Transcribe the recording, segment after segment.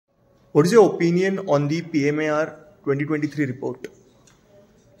What is your opinion on the PMAR 2023 report?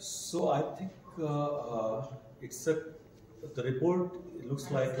 So I think it's a the report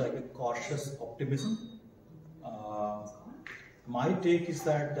looks like a cautious optimism. Uh, my take is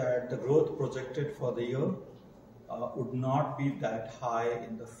that the growth projected for the year would not be that high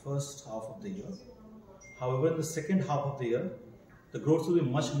in the first half of the year. However, in the second half of the year, the growth will be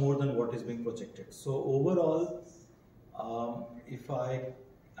much more than what is being projected. So overall, if I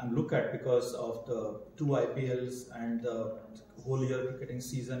look at, because of the two IPLs and the whole year cricketing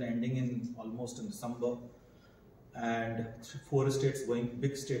season ending in almost in December, and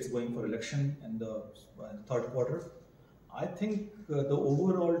big states going for election in the third quarter, I think the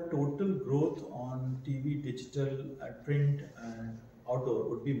overall total growth on TV, digital, and print and outdoor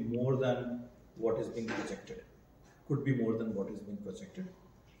would be more than what is being projected. Could be more than what is being projected.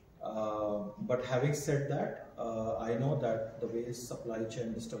 But having said that, I know that the way supply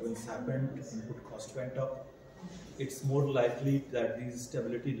chain disturbance happened, input cost went up. It's more likely that these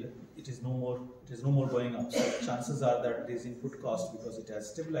stability, it is no more going up. So chances are that these input costs, because it has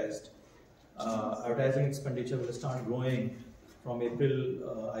stabilized, advertising expenditure will start growing from April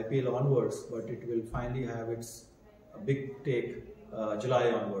IPL onwards, but it will finally have its big take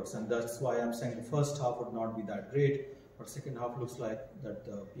July onwards, and that's why I'm saying the first half would not be that great, but second half looks like that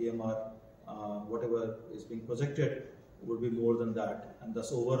the PMR, whatever is being projected, would be more than that, and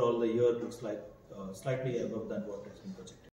thus overall the year looks like slightly above than what has been projected.